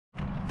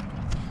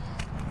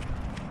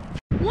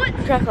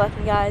track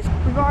collecting, guys.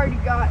 We've already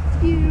got a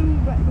few,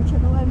 but we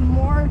took 11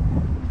 more.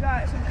 We've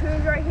got some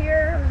coons right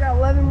here. We've got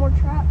 11 more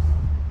traps,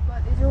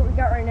 but these are what we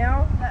got right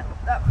now.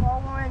 That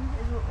fall one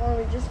is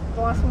one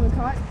the last one we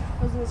caught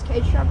was in this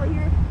cage trap right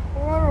here.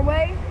 We're on our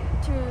way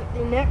to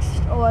the next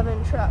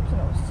 11 traps,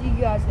 and I'll see you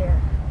guys there.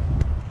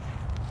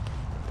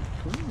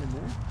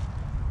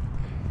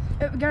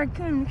 Yep, we got a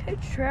coon in the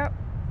cage trap.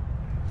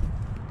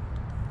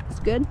 It's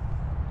good.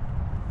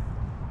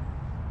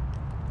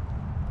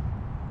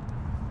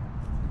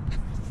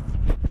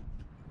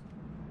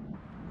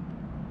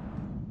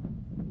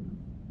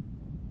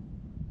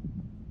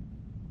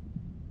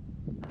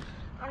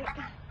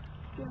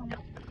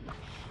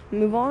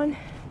 Move on.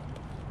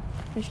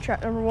 There's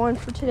trap number 1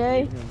 for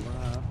today.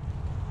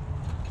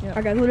 Yeah,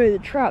 I got literally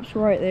the traps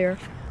right there.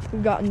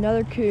 We've got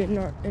another coon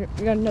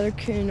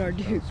in our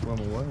Duke. Swim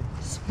away.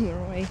 Swim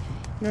away.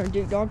 In our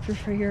Duke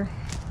dogfish right here.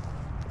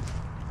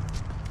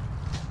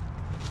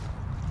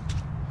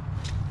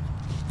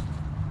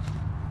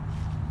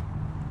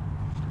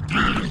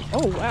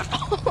 Oh wow.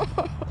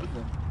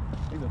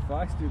 He's a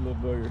feisty little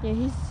booger. Yeah,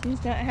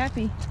 he's not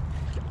happy.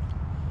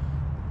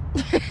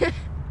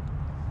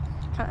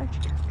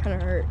 kind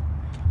of hurt.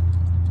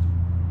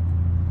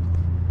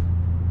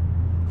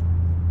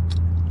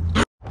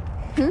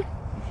 You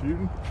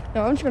shooting? No,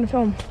 I'm just gonna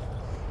film.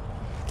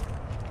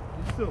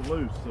 He's still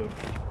loose, so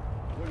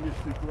don't get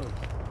too close.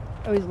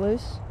 Oh, he's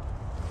loose?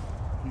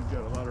 He's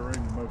got a lot of range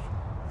of motion.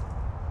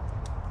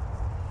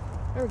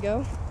 There we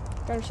go.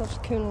 Got ourselves a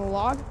coon on the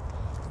log.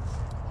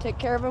 Take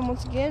care of him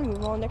once again,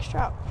 move on next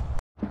trap.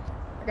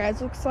 Alright guys,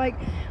 looks like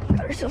we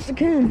got ourselves a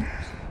coon.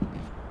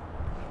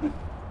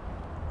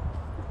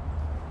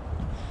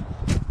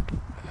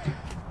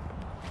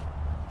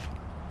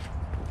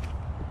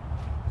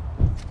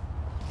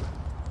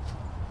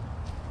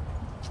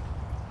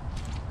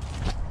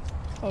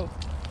 Oh,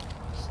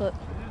 slip.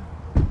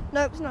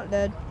 Nope, it's not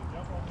dead.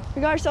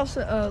 We got ourselves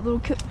a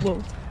little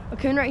a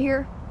coon right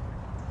here.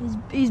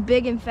 He's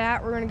big and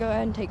fat. We're gonna go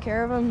ahead and take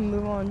care of him and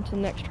move on to the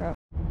next trap.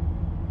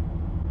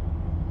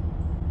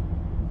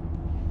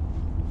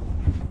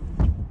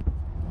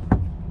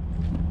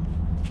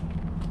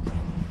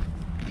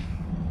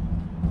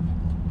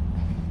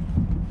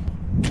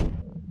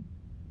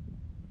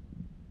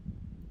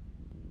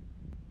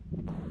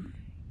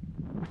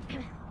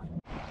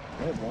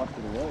 It washed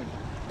it away.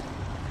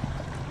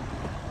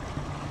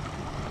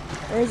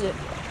 Where is it?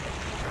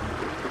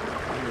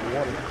 In the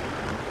water.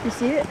 You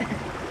see it?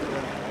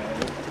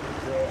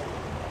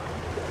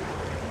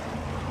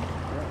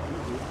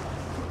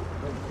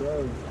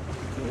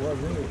 It was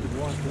in it, it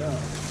washed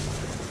out.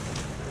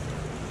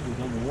 It was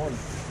on the water.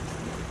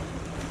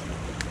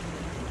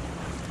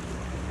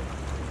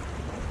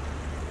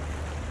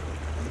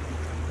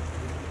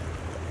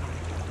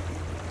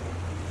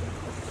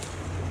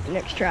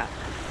 Next trap.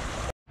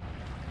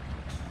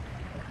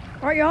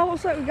 Alright y'all,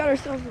 looks like we got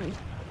ourselves a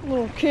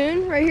little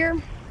coon right here.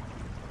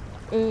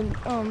 And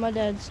my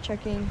dad's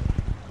checking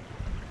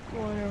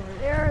one over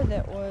there.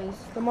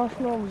 The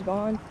marshmallow was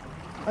gone.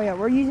 Oh yeah,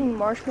 we're using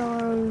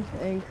marshmallows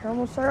and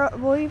caramel syrup, I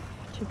believe,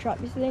 to trap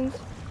these things.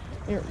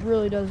 And it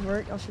really does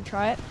work. Y'all should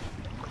try it.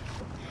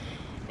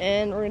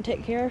 And we're gonna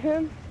take care of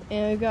him.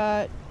 And we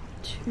got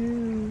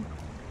two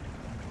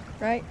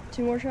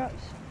more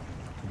traps?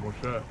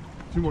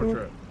 Two more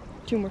traps.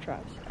 Two more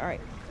traps.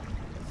 Alright.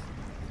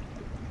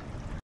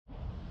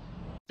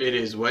 It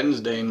is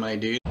Wednesday, my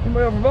dude.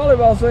 Anybody over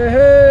volleyball say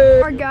hey!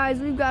 Alright guys,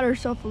 we've got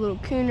ourselves a little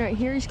coon right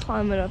here. He's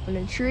climbing up in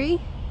a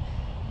tree.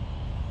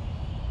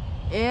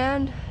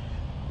 And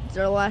it's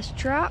our last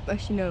trap.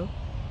 Actually no,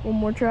 one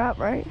more trap,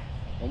 right?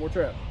 One more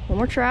trap. One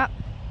more trap.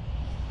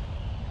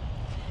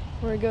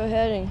 We're gonna go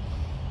ahead and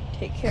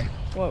take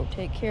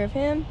care of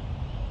him.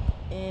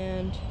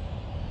 And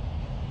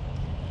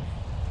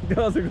He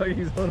does look like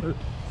he's on a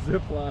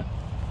zip line.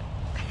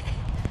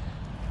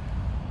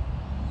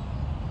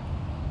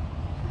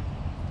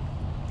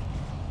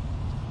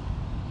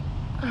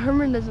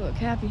 Herman doesn't look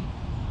happy.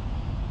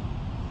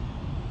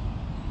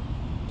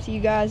 See you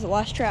guys, the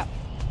last trap.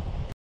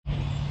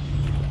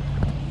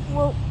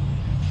 Well,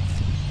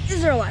 this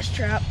is our last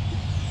trap.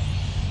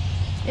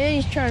 And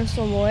he's trying to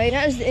swim away.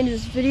 That is the end of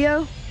this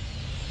video.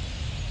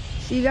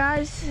 See you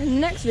guys in the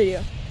next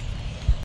video.